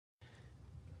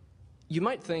You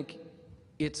might think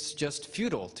it's just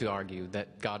futile to argue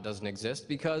that God doesn't exist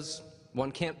because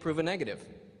one can't prove a negative.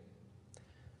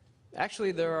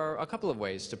 Actually, there are a couple of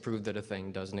ways to prove that a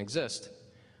thing doesn't exist.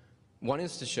 One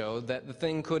is to show that the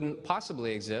thing couldn't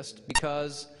possibly exist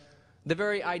because the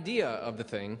very idea of the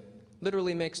thing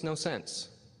literally makes no sense,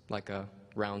 like a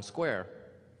round square.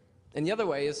 And the other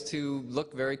way is to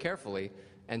look very carefully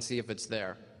and see if it's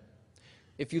there.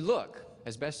 If you look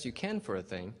as best you can for a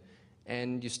thing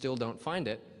and you still don't find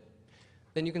it,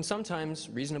 then you can sometimes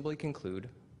reasonably conclude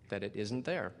that it isn't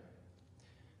there.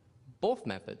 Both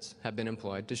methods have been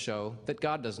employed to show that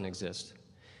God doesn't exist.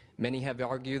 Many have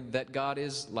argued that God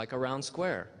is like a round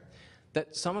square,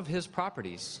 that some of his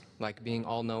properties, like being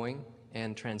all-knowing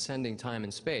and transcending time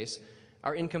and space,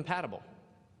 are incompatible.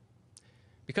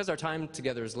 Because our time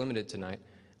together is limited tonight,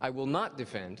 I will not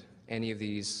defend any of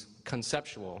these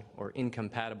conceptual or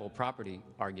incompatible property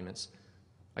arguments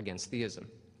against theism.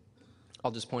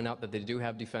 I'll just point out that they do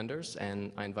have defenders,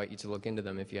 and I invite you to look into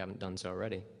them if you haven't done so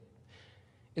already.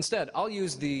 Instead, I'll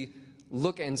use the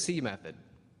look and see method.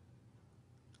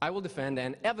 I will defend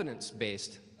an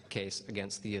evidence-based case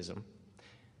against theism.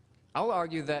 I'll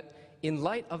argue that in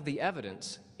light of the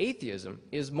evidence, atheism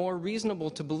is more reasonable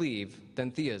to believe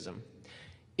than theism.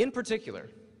 In particular,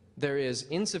 there is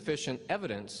insufficient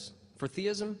evidence for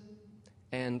theism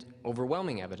and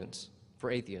overwhelming evidence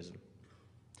for atheism.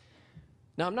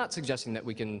 Now, I'm not suggesting that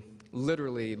we can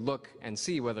literally look and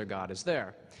see whether God is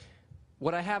there.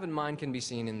 What I have in mind can be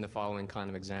seen in the following kind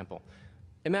of example.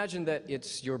 Imagine that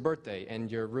it's your birthday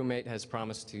and your roommate has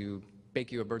promised to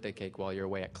bake you a birthday cake while you're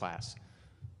away at class.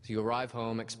 So you arrive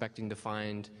home expecting to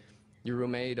find your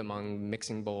roommate among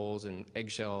mixing bowls and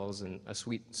eggshells and a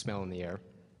sweet smell in the air.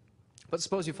 But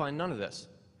suppose you find none of this.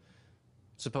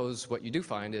 Suppose what you do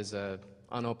find is an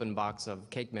unopened box of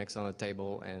cake mix on the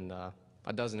table and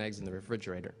a dozen eggs in the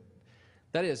refrigerator.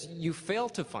 That is, you fail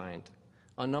to find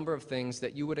a number of things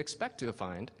that you would expect to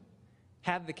find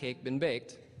had the cake been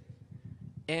baked,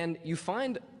 and you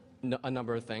find a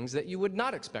number of things that you would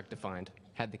not expect to find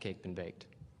had the cake been baked.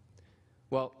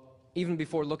 Well, even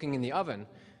before looking in the oven,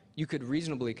 you could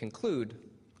reasonably conclude,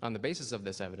 on the basis of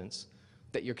this evidence,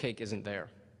 that your cake isn't there.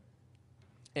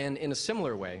 And in a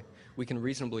similar way, we can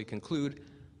reasonably conclude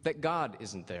that God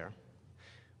isn't there.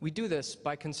 We do this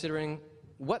by considering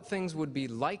what things would be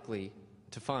likely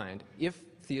to find if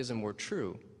theism were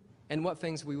true, and what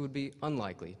things we would be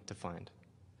unlikely to find.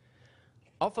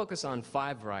 I'll focus on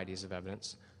 5 varieties of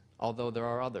evidence, although there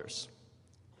are others.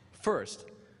 First,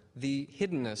 the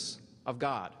hiddenness of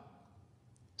God.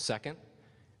 Second,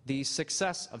 the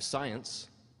success of science.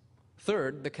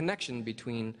 Third, the connection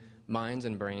between minds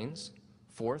and brains.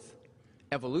 Fourth,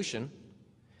 evolution.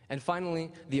 And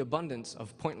finally, the abundance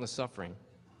of pointless suffering.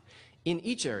 In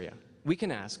each area, we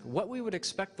can ask what we would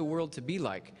expect the world to be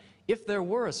like if there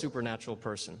were a supernatural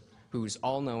person who's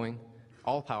all-knowing,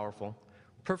 all-powerful,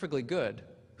 perfectly good,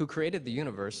 who created the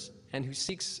universe, and who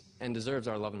seeks and deserves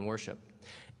our love and worship.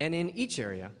 And in each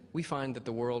area, we find that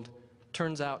the world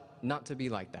turns out not to be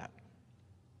like that.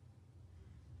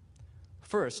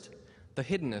 First, the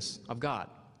hiddenness of God.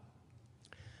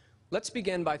 Let's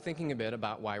begin by thinking a bit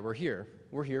about why we're here.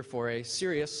 We're here for a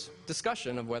serious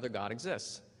discussion of whether God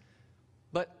exists.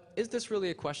 But is this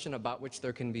really a question about which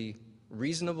there can be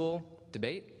reasonable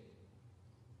debate?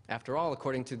 After all,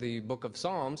 according to the book of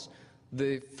Psalms,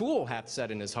 the fool hath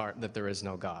said in his heart that there is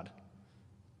no God.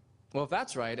 Well, if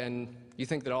that's right, and you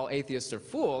think that all atheists are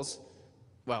fools,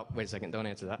 well, wait a second, don't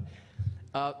answer that.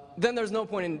 Then there's no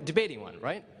point in debating one,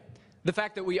 right? The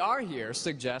fact that we are here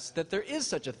suggests that there is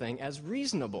such a thing as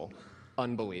reasonable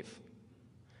unbelief.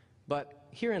 But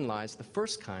herein lies the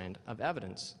first kind of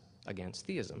evidence against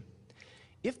theism.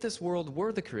 If this world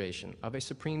were the creation of a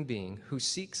supreme being who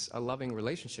seeks a loving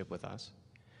relationship with us,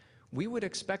 we would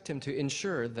expect him to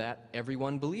ensure that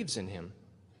everyone believes in him,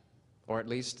 or at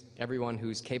least everyone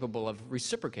who's capable of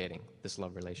reciprocating this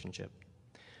love relationship.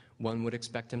 One would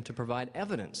expect him to provide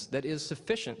evidence that is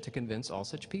sufficient to convince all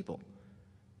such people.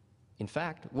 In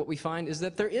fact, what we find is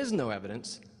that there is no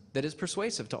evidence that is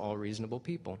persuasive to all reasonable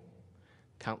people.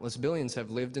 Countless billions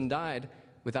have lived and died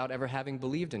without ever having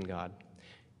believed in God,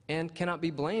 and cannot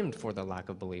be blamed for the lack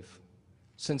of belief,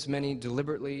 since many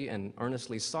deliberately and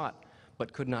earnestly sought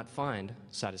but could not find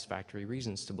satisfactory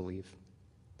reasons to believe.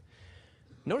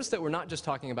 Notice that we're not just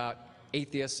talking about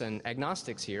atheists and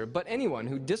agnostics here, but anyone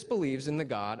who disbelieves in the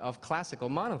God of classical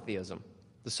monotheism,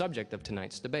 the subject of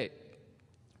tonight's debate.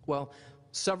 Well,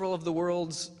 several of the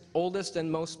world's oldest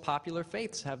and most popular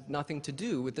faiths have nothing to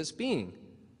do with this being.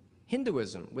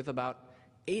 Hinduism, with about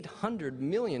 800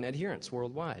 million adherents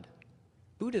worldwide.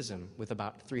 Buddhism, with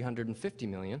about 350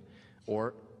 million,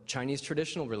 or Chinese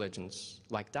traditional religions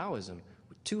like Taoism,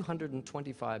 with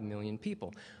 225 million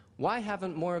people. Why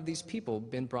haven't more of these people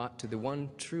been brought to the one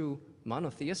true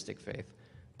monotheistic faith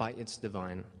by its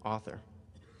divine author?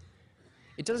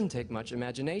 It doesn't take much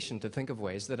imagination to think of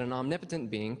ways that an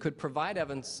omnipotent being could provide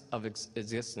evidence of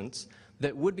existence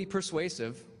that would be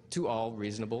persuasive to all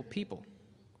reasonable people.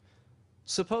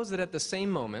 Suppose that at the same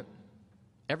moment,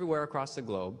 everywhere across the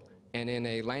globe, and in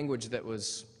a language that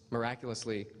was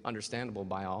miraculously understandable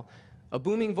by all, a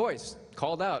booming voice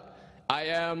called out, "I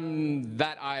am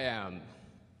that I am."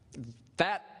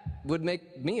 That would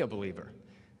make me a believer.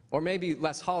 Or maybe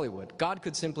less Hollywood. God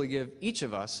could simply give each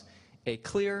of us a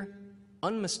clear,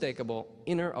 unmistakable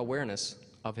inner awareness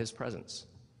of his presence.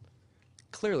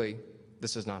 Clearly,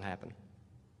 this does not happen.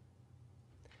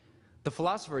 The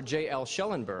philosopher J.L.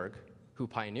 Schellenberg, who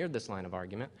pioneered this line of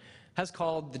argument, has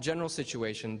called the general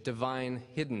situation divine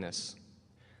hiddenness.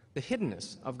 The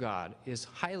hiddenness of God is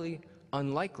highly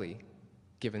unlikely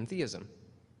given theism.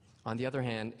 On the other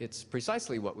hand, it's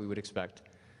precisely what we would expect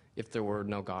if there were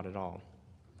no God at all.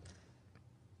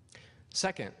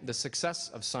 Second, the success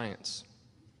of science.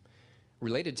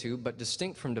 Related to, but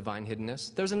distinct from divine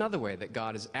hiddenness, there's another way that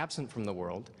God is absent from the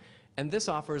world, and this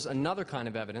offers another kind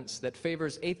of evidence that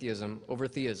favors atheism over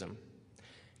theism.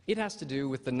 It has to do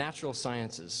with the natural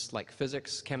sciences, like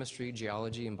physics, chemistry,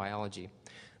 geology, and biology.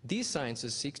 These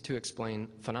sciences seek to explain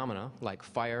phenomena like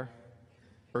fire,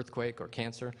 earthquake, or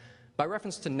cancer by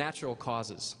reference to natural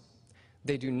causes.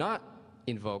 They do not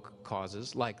invoke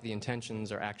causes like the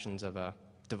intentions or actions of a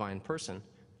divine person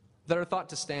that are thought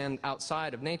to stand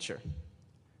outside of nature.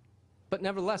 But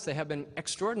nevertheless, they have been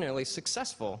extraordinarily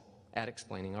successful at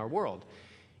explaining our world,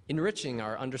 enriching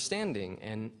our understanding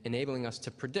and enabling us to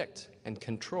predict and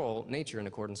control nature in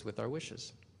accordance with our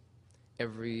wishes.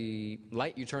 Every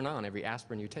light you turn on, every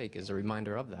aspirin you take is a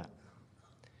reminder of that.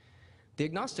 The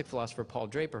agnostic philosopher Paul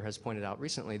Draper has pointed out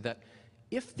recently that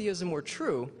if theism were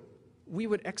true, we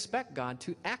would expect God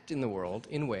to act in the world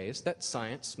in ways that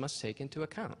science must take into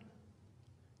account.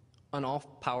 An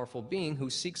all-powerful being who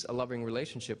seeks a loving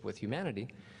relationship with humanity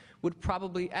would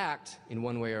probably act in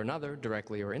one way or another,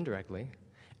 directly or indirectly,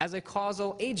 as a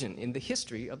causal agent in the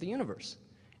history of the universe.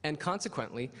 And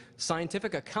consequently,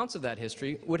 scientific accounts of that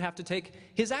history would have to take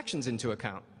his actions into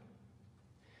account.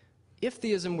 If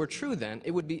theism were true, then,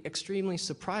 it would be extremely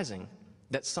surprising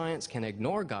that science can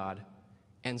ignore God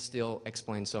and still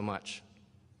explain so much.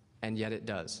 And yet it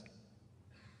does.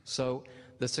 So,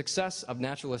 the success of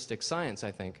naturalistic science,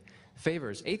 I think,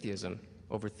 favors atheism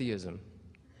over theism.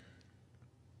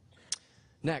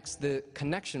 Next, the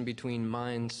connection between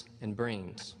minds and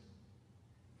brains.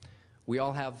 We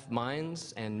all have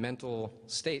minds and mental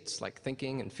states like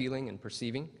thinking and feeling and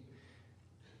perceiving.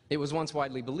 It was once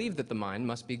widely believed that the mind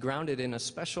must be grounded in a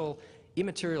special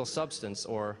immaterial substance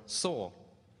or soul.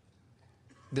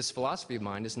 This philosophy of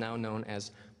mind is now known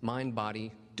as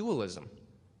mind-body dualism.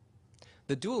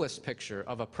 The dualist picture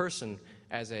of a person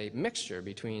as a mixture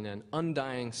between an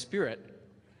undying spirit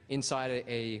inside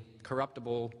a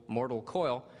corruptible mortal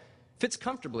coil fits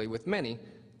comfortably with many,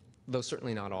 though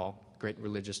certainly not all, great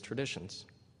religious traditions.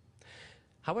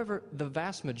 However, the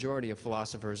vast majority of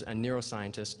philosophers and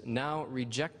neuroscientists now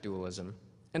reject dualism,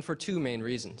 and for two main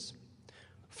reasons.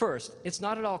 First, it's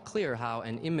not at all clear how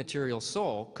an immaterial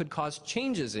soul could cause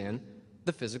changes in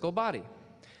the physical body.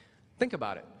 Think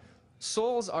about it.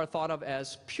 Souls are thought of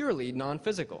as purely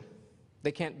non-physical.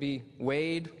 They can't be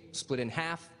weighed, split in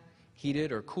half,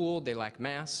 heated or cooled, they lack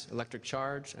mass, electric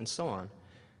charge, and so on.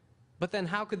 But then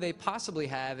how could they possibly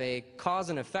have a cause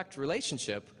and effect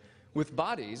relationship with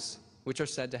bodies which are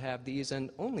said to have these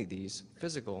and only these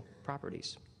physical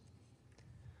properties?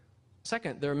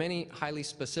 Second, there are many highly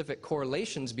specific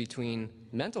correlations between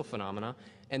mental phenomena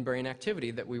and brain activity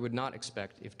that we would not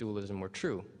expect if dualism were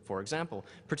true. For example,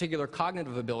 particular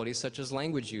cognitive abilities such as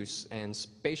language use and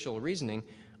spatial reasoning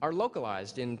are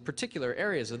localized in particular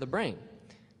areas of the brain.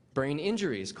 Brain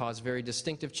injuries cause very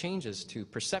distinctive changes to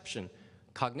perception,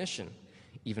 cognition,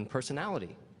 even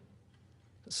personality.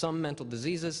 Some mental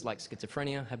diseases, like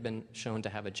schizophrenia, have been shown to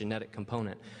have a genetic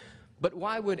component. But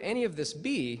why would any of this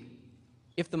be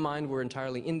if the mind were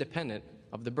entirely independent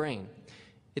of the brain?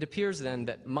 It appears then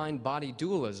that mind-body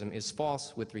dualism is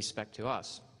false with respect to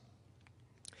us.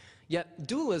 Yet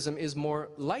dualism is more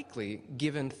likely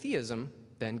given theism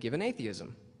than given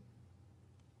atheism.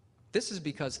 This is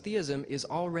because theism is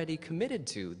already committed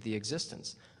to the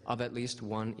existence of at least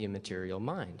one immaterial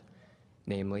mind,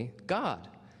 namely God,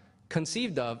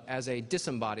 conceived of as a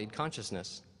disembodied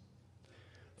consciousness.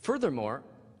 Furthermore,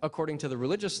 according to the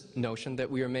religious notion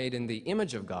that we are made in the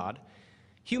image of God,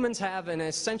 Humans have an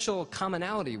essential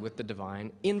commonality with the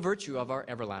divine in virtue of our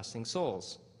everlasting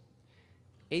souls.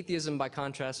 Atheism, by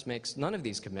contrast, makes none of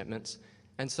these commitments,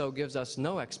 and so gives us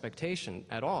no expectation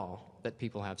at all that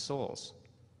people have souls.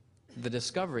 The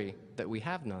discovery that we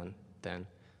have none, then,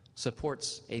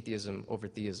 supports atheism over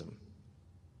theism.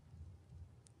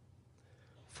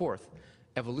 Fourth,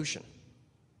 evolution.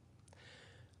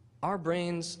 Our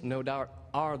brains, no doubt,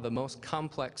 are the most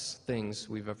complex things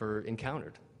we've ever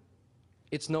encountered.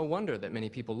 It's no wonder that many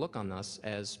people look on us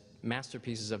as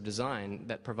masterpieces of design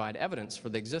that provide evidence for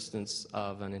the existence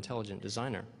of an intelligent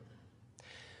designer.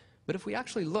 But if we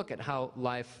actually look at how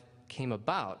life came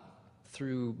about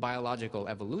through biological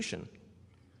evolution,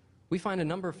 we find a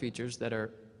number of features that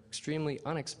are extremely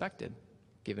unexpected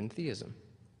given theism.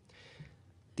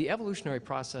 The evolutionary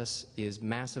process is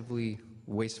massively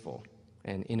wasteful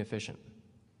and inefficient.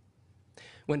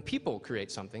 When people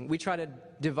create something, we try to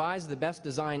devise the best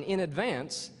design in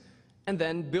advance and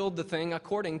then build the thing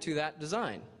according to that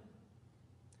design.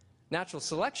 Natural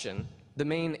selection, the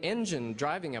main engine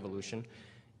driving evolution,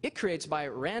 it creates by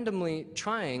randomly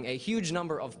trying a huge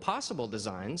number of possible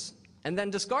designs and then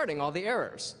discarding all the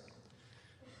errors.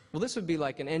 Well, this would be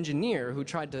like an engineer who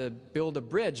tried to build a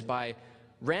bridge by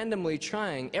randomly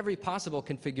trying every possible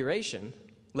configuration,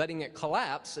 letting it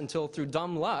collapse until through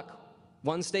dumb luck,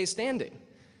 one stays standing.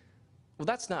 Well,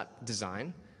 that's not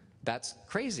design, that's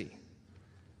crazy.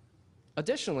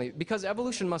 Additionally, because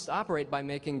evolution must operate by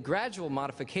making gradual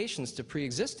modifications to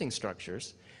pre-existing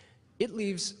structures, it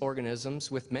leaves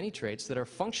organisms with many traits that are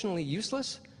functionally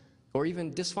useless or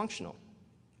even dysfunctional.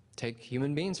 Take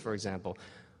human beings, for example.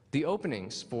 The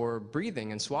openings for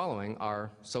breathing and swallowing are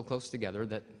so close together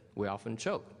that we often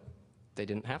choke. They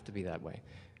didn't have to be that way.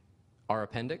 Our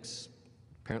appendix,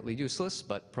 apparently useless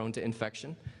but prone to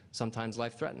infection, sometimes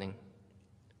life-threatening.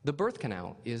 The birth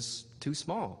canal is too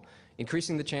small,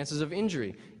 increasing the chances of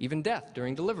injury, even death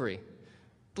during delivery.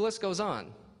 The list goes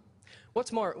on.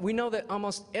 What's more, we know that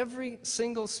almost every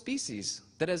single species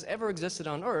that has ever existed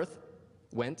on Earth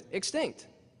went extinct.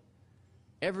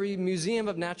 Every museum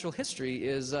of natural history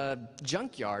is a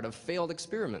junkyard of failed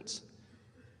experiments.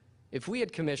 If we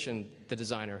had commissioned the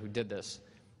designer who did this,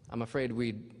 I'm afraid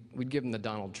we'd give him the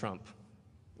Donald Trump.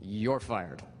 You're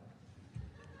fired.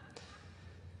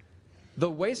 The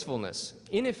wastefulness,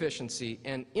 inefficiency,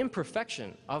 and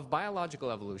imperfection of biological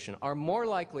evolution are more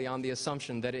likely on the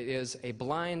assumption that it is a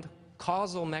blind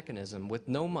causal mechanism with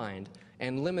no mind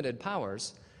and limited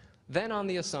powers than on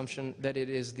the assumption that it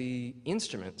is the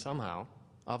instrument, somehow,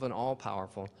 of an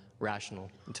all-powerful,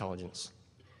 rational intelligence.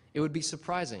 It would be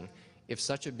surprising if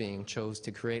such a being chose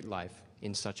to create life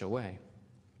in such a way.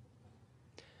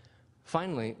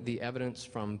 Finally, the evidence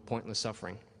from pointless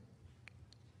suffering.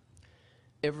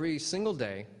 Every single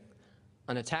day,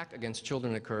 an attack against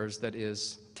children occurs that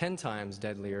is 10 times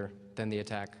deadlier than the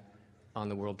attack on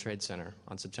the World Trade Center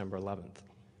on September 11th.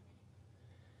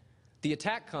 The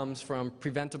attack comes from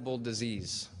preventable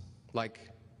disease,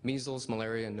 like measles,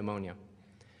 malaria, and pneumonia.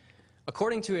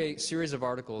 According to a series of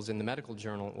articles in the medical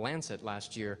journal Lancet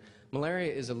last year,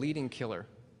 malaria is a leading killer,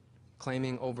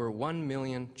 claiming over 1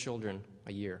 million children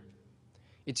a year.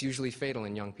 It's usually fatal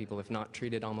in young people if not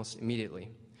treated almost immediately.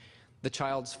 The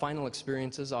child's final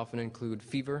experiences often include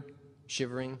fever,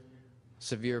 shivering,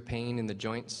 severe pain in the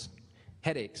joints,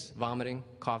 headaches, vomiting,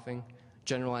 coughing,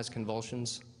 generalized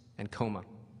convulsions, and coma.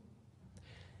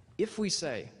 If we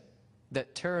say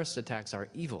that terrorist attacks are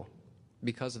evil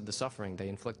because of the suffering they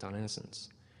inflict on innocents,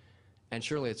 and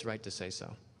surely it's right to say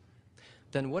so,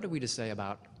 then what are we to say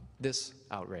about this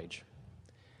outrage?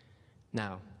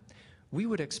 Now, we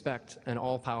would expect an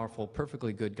all-powerful,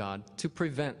 perfectly good God to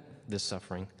prevent this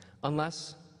suffering,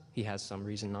 unless he has some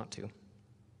reason not to.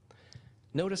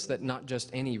 Notice that not just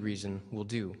any reason will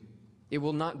do. It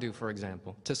will not do, for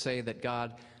example, to say that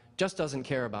God just doesn't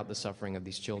care about the suffering of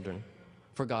these children,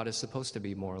 for God is supposed to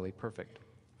be morally perfect.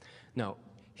 No,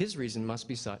 his reason must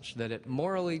be such that it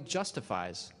morally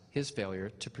justifies his failure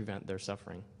to prevent their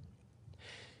suffering.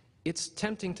 It's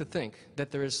tempting to think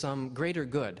that there is some greater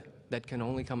good that can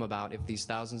only come about if these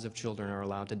thousands of children are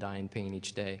allowed to die in pain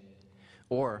each day,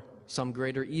 or some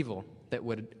greater evil that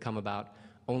would come about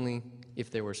only if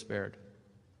they were spared.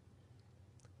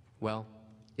 Well,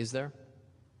 is there?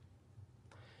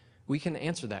 We can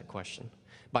answer that question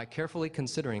by carefully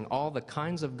considering all the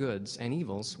kinds of goods and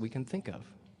evils we can think of.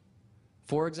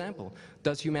 For example,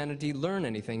 does humanity learn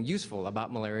anything useful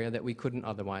about malaria that we couldn't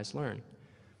otherwise learn?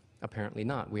 Apparently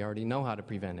not. We already know how to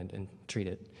prevent it and treat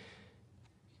it.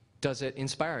 Does it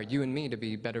inspire you and me to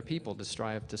be better people, to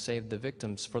strive to save the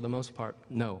victims? For the most part,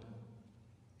 no.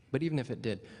 But even if it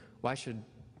did, why should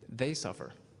they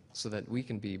suffer so that we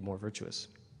can be more virtuous.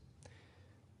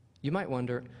 You might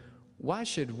wonder, why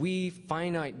should we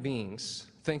finite beings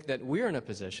think that we're in a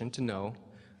position to know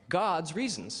God's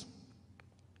reasons?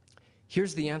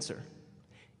 Here's the answer.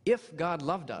 If God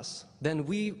loved us, then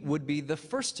we would be the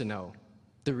first to know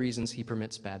the reasons he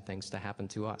permits bad things to happen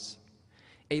to us.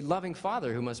 A loving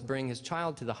father who must bring his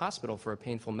child to the hospital for a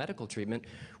painful medical treatment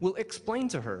will explain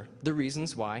to her the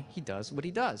reasons why he does what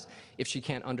he does. If she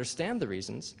can't understand the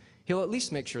reasons, he'll at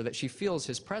least make sure that she feels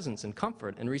his presence and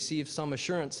comfort and receives some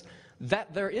assurance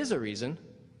that there is a reason,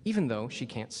 even though she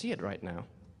can't see it right now.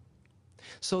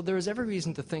 So there is every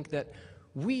reason to think that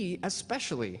we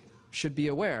especially should be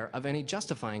aware of any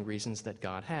justifying reasons that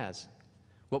God has.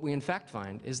 What we in fact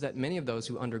find is that many of those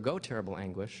who undergo terrible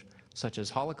anguish, such as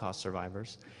Holocaust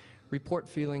survivors, report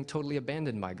feeling totally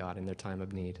abandoned by God in their time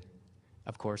of need.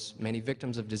 Of course, many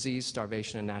victims of disease,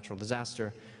 starvation, and natural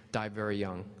disaster die very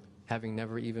young, having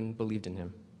never even believed in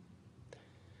him.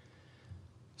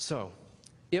 So,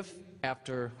 if,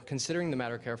 after considering the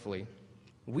matter carefully,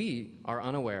 we are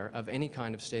unaware of any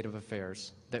kind of state of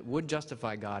affairs that would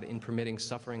justify God in permitting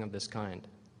suffering of this kind,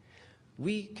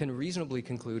 we can reasonably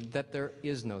conclude that there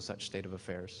is no such state of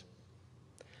affairs.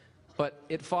 But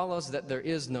it follows that there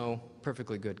is no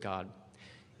perfectly good God.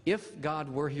 If God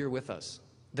were here with us,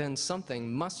 then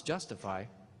something must justify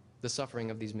the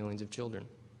suffering of these millions of children.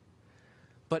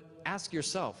 But ask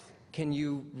yourself, can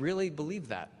you really believe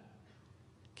that?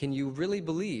 Can you really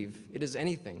believe it is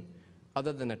anything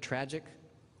other than a tragic,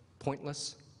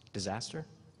 pointless disaster?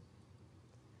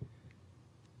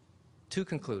 To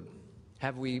conclude,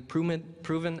 have we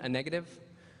proven a negative?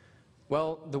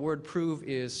 Well, the word prove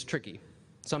is tricky.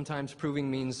 Sometimes proving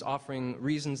means offering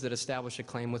reasons that establish a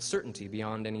claim with certainty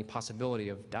beyond any possibility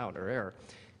of doubt or error.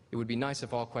 It would be nice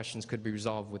if all questions could be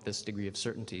resolved with this degree of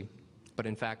certainty, but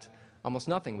in fact, almost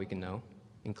nothing we can know,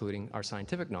 including our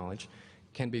scientific knowledge,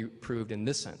 can be proved in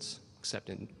this sense, except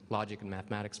in logic and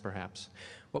mathematics perhaps.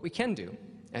 What we can do,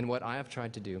 and what I have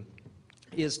tried to do,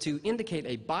 is to indicate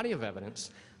a body of evidence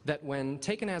that when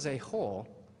taken as a whole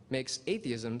makes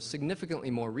atheism significantly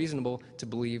more reasonable to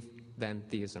believe than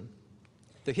theism.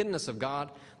 The hiddenness of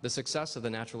God, the success of the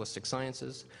naturalistic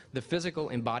sciences, the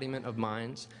physical embodiment of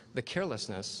minds, the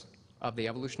carelessness of the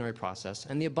evolutionary process,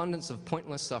 and the abundance of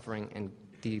pointless suffering and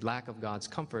the lack of God's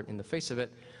comfort in the face of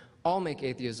it all make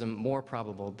atheism more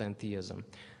probable than theism.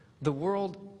 The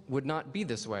world would not be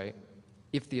this way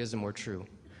if theism were true.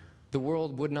 The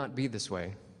world would not be this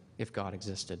way if God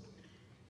existed.